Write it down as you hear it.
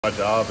my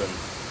job, and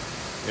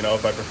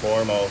if I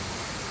perform, I'll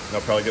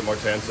probably get more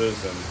chances.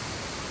 And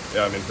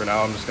yeah, I mean, for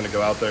now, I'm just going to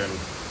go out there and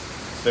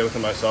stay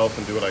within myself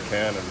and do what I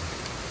can and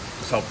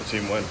just help the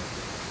team win.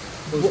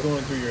 What was going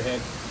through your head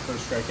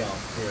first strikeout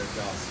here at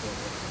Goss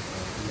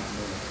in that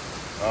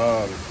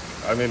moment?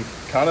 I mean,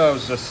 kind of, I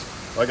was just,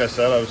 like I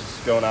said, I was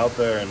just going out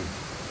there and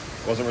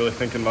wasn't really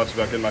thinking much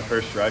about getting my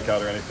first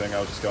strikeout or anything. I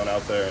was just going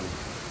out there and,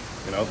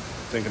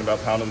 thinking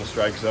about pounding the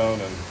strike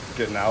zone and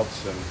getting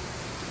outs. And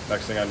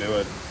next thing I knew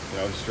it, he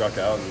struck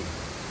out, and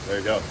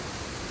there you go.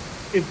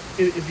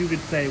 If you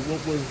could say, what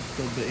was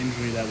the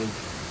injury that was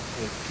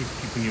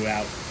keeping you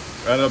out?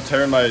 I ended up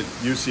tearing my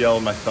UCL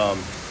in my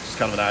thumb, just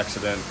kind of an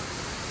accident,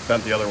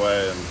 bent the other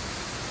way, and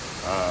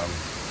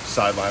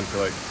sidelined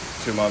for like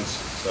 2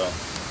 months. So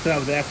that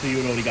was after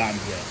you had already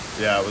gotten here?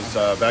 Yeah, it was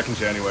back in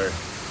January.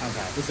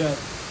 Okay. Was that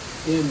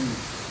in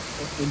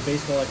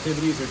baseball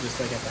activities or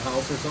just like at the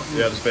house or something?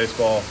 Yeah, just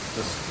baseball,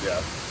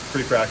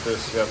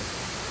 pre-practice, yep.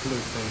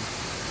 Fluke thing.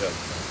 Yep.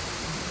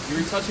 You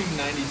were touching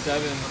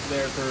 97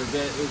 there for a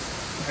bit.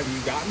 Have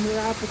you gotten to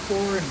that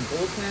before in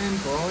bullpen,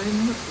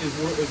 throwing?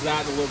 Is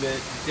that a little bit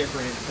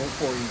different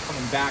for you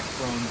coming back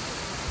from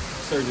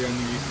surgery on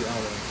the UCL?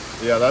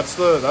 Yeah, that's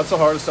the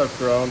hardest I've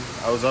thrown.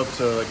 I was up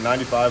to like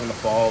 95 in the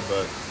fall,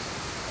 but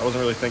I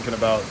wasn't really thinking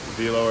about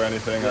velo or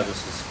anything. Yeah. I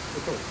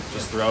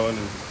just throwing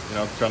and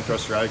trying to throw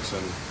strikes,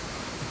 and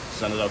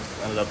just ended up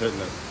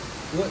hitting it.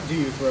 What do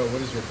you throw?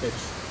 What is your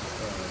pitch?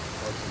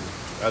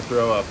 I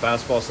throw a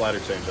fastball, slider,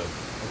 changeup.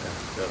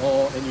 Okay.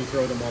 Yep. And you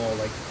throw them all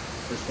like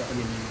first. I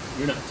mean,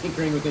 you're not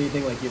tinkering with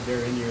anything, like if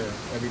they're in your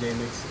everyday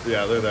mix.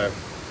 Yeah, they're there.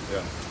 Yeah.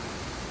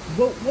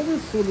 What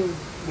was sort of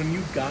when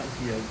you got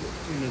here,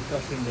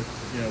 especially with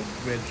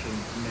Rich and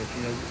Mitch,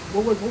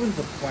 what was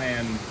the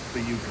plan for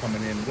you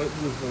coming in? What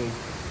was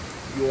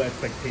your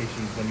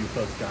expectations when you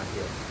first got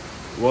here?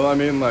 Well, I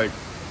mean, like,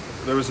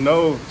 there was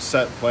no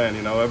set plan.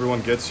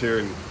 Everyone gets here,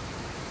 and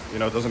it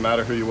doesn't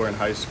matter who you were in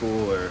high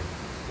school or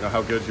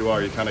how good you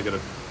are. You kind of get a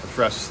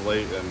fresh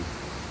slate, and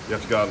you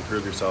have to go out and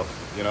prove yourself.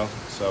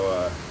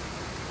 So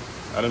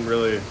I didn't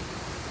really.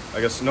 I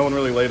guess no one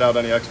really laid out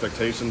any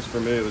expectations for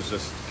me. It was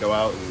just go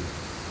out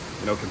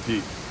and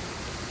compete.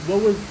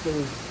 What was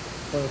those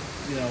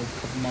first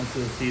couple months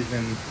of the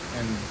season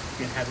and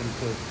you having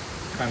to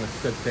kind of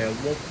sit there?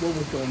 What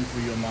was going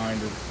through your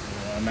mind?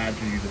 I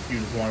imagine you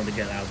just wanted to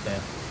get out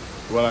there.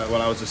 When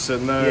I was just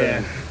sitting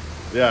there. Yeah.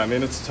 Yeah. I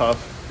mean, it's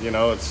tough.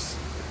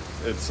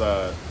 It's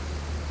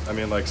I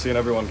mean, like, seeing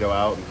everyone go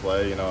out and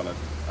play. And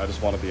I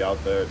just want to be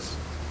out there.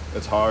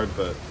 It's hard,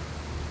 but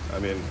I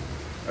mean,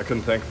 I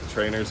couldn't thank the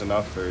trainers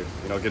enough for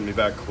getting me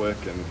back quick,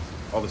 and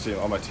all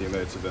my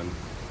teammates have been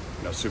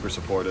super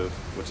supportive,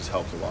 which has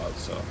helped a lot.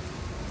 So,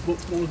 what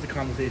was the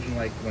conversation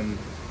like when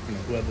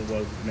whoever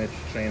was Mitch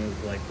trainer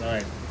was like, all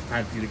right, it's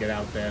time for you to get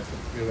out there, so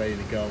you're ready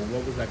to go?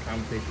 What was that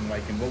conversation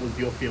like, and what was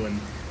your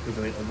feeling? Was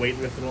it like a weight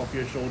lifted off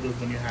your shoulders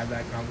when you had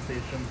that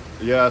conversation?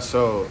 Yeah,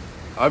 so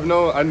I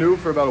knew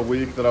for about a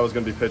week that I was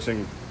going to be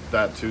pitching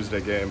that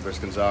Tuesday game versus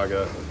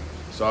Gonzaga,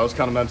 so I was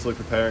kind of mentally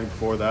preparing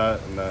before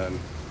that, and then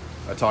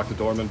I talked to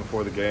Dorman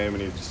before the game,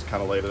 and he just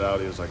kind of laid it out.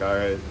 He was like, all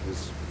right,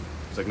 he's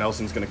like,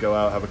 Nelson's going to go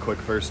out, have a quick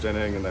first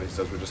inning, and then he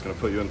says, we're just going to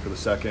put you in for the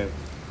second.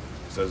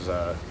 He says,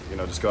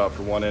 just go out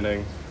for 1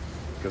 inning,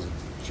 because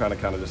trying to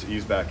kind of just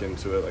ease back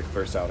into it, like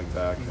first outing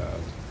back,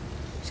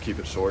 just keep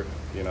it short,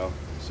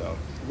 so.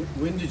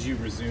 When did you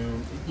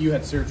resume? You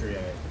had surgery,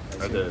 I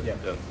assume. I did, yeah.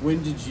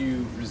 When did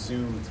you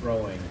resume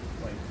throwing,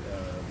 like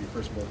your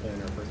first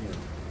bullpen or first,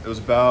 It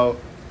was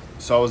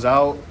so I was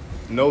out,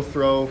 no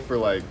throw for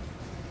like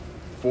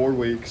 4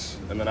 weeks,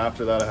 and then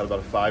after that I had about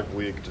a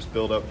 5-week just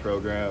build-up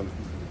program.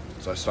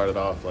 So I started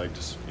off like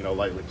just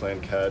lightly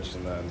playing catch,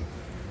 and then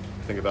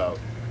I think about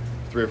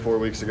 3 or 4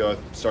 weeks ago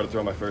I started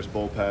throwing my first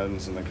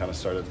bullpens, and then kind of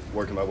started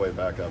working my way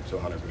back up to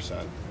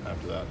 100%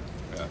 after that.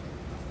 Yeah.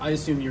 I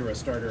assume you were a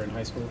starter in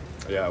high school?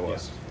 Yeah, I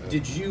was. Yeah. Yeah.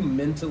 Did you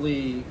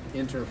mentally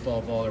enter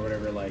fall ball or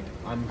whatever, like,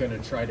 I'm going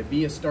to try to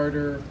be a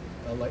starter?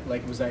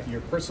 Like, was that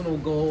your personal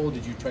goal?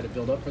 Did you try to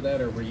build up for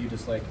that, or were you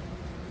just like,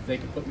 they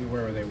can put me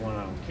wherever they want,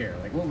 I don't care?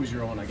 Like, what was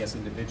your own, I guess,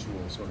 individual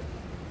sort of?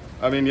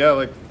 I mean, yeah,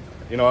 like,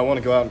 I want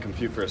to go out and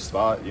compete for a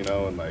spot,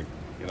 and like,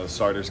 the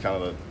starter's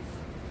kind of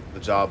the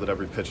job that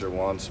every pitcher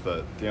wants, but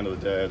at the end of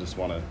the day, I just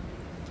want to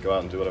go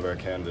out and do whatever I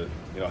can to,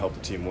 help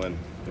the team win,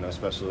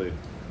 especially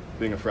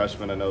being a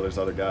freshman. I know there's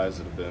other guys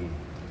that have been,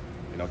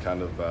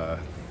 kind of,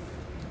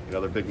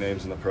 they're big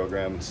names in the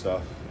program and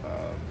stuff.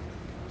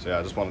 So yeah,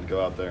 I just wanted to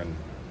go out there and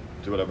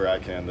do whatever I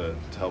can to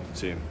help the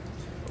team.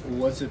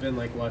 What's it been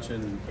like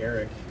watching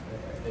Eric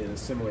in a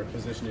similar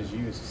position as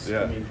you?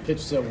 Yeah. I mean,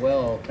 pitched so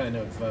well, kind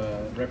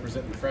of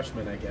representing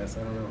freshmen, I guess.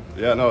 I don't know.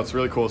 Yeah, no, it's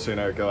really cool seeing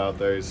Eric go out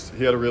there.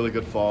 He had a really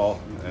good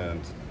fall,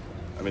 and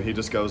I mean, he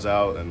just goes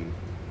out and,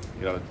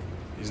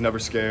 he's never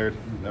scared,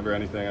 never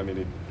anything. I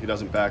mean, he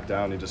doesn't back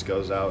down. He just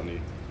goes out and he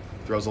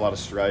throws a lot of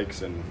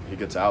strikes, and he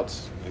gets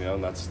outs,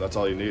 and that's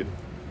all you need.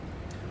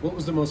 What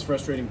was the most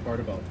frustrating part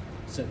about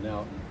sitting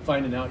out,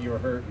 finding out you were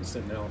hurt and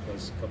sitting out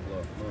those couple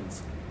of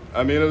months?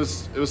 I mean, it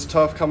was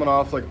tough coming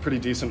off like a pretty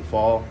decent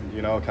fall.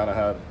 Kind of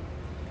had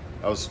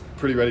I was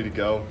pretty ready to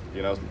go.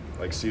 You know,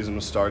 like season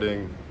was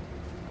starting.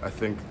 I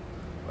think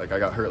like I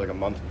got hurt like a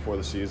month before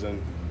the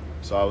season,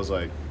 so I was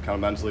like kind of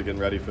mentally getting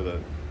ready for the,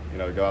 you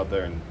know, to go out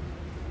there and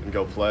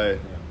go play.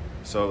 Yeah.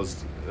 So it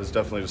was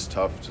definitely just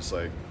tough. Just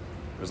like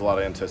there was a lot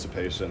of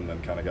anticipation,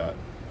 and kind of got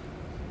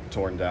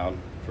torn down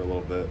for a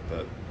little bit.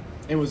 But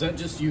And was that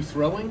just you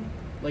throwing?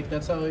 Like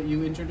that's how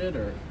you injured it,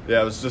 or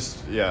yeah, it was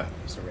just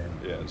just a random?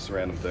 yeah, just a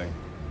random thing.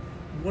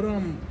 What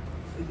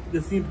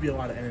there seemed to be a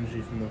lot of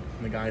energy from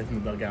the guys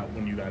in the dugout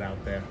when you got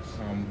out there.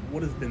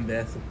 What has been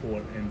their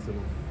support in sort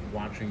of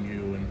watching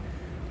you, and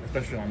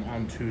especially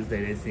on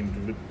Tuesday, they seem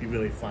to be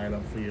really fired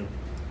up for you.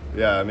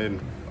 Yeah, I mean,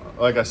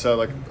 like I said,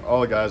 like all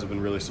the guys have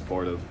been really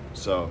supportive.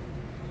 So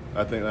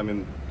I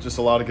mean, just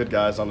a lot of good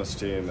guys on this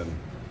team, and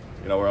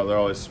you know, they're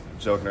always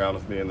joking around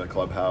with me in the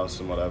clubhouse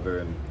and whatever,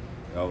 and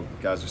you know,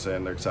 guys are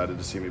saying they're excited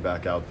to see me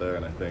back out there,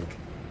 and I think,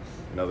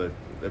 you know,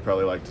 they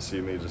probably like to see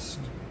me just,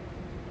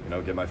 you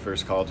know, get my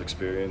first college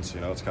experience.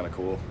 You know, it's kind of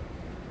cool.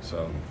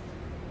 So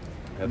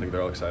I think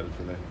they're all excited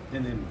for me.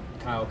 And then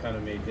Kyle kind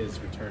of made his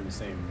return the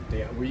same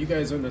day. Were you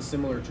guys on a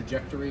similar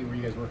trajectory? Were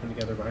you guys working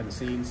together behind the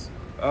scenes?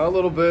 A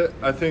little bit.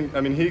 I think.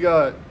 I mean,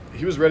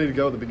 he was ready to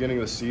go at the beginning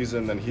of the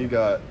season. Then he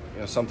got, you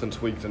know, something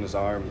tweaked in his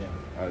arm.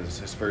 Yeah. It was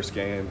his first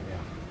game.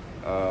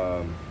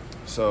 Yeah.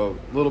 So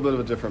a little bit of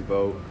a different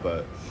boat,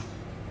 but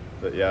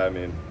yeah, I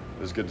mean,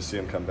 it was good to see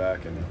him come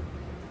back and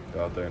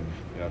go out there and,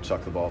 you know,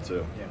 chuck the ball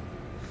too.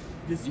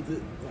 Yeah.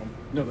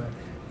 No, but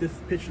this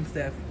pitching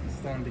staff is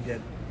starting to get,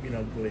 you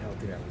know, really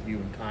healthy now. You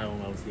and Kyle,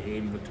 obviously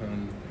Aiden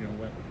returned, you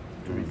know,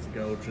 2 weeks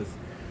ago. Just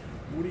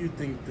what do you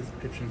think this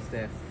pitching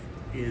staff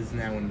is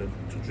now in the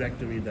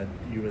trajectory that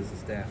you as a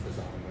staff is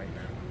on right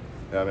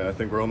now? Yeah, I mean, I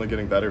think we're only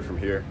getting better from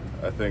here.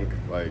 I think,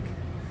 like,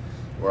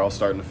 we're all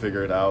starting to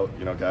figure it out.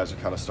 You know, guys are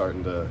kind of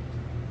starting to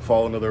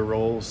fall into their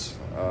roles.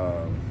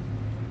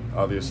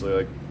 Obviously,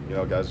 like, you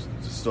know, guys,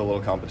 there's still a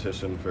little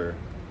competition for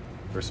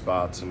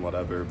spots and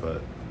whatever,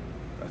 but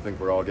I think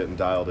we're all getting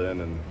dialed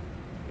in and,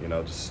 you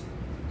know, just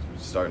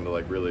starting to,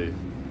 like, really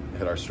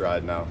hit our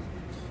stride now.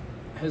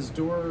 Has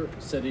Dorr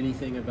said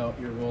anything about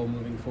your role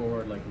moving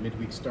forward, like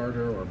midweek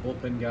starter or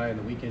bullpen guy in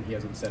the weekend? He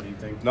hasn't said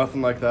anything.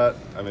 Nothing like that.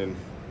 I mean,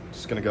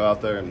 just going to go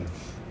out there and,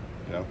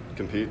 you know,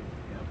 compete.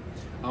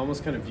 I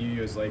almost kind of view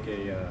you as like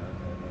an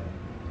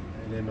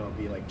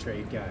MLB like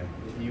trade guy.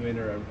 You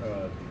enter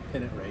a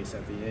pennant race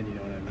at the end, you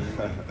know what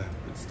I mean?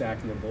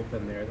 Stacking the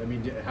bullpen there. I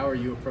mean, how are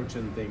you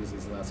approaching things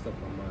these last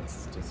couple of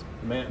months? Just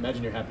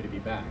imagine you're happy to be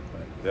back,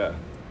 but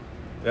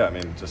yeah. I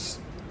mean,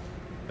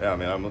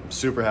 I'm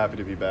super happy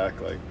to be back.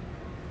 Like,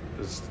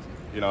 just,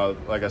 you know,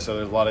 like I said,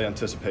 there's a lot of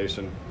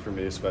anticipation for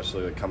me,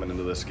 especially like coming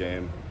into this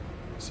game.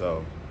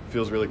 So it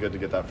feels really good to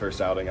get that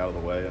first outing out of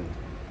the way, and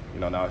you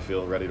know, now I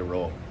feel ready to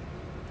roll.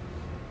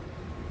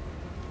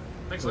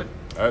 Thanks, Laif.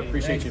 All right,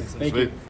 appreciate you. Thank Sweet. you.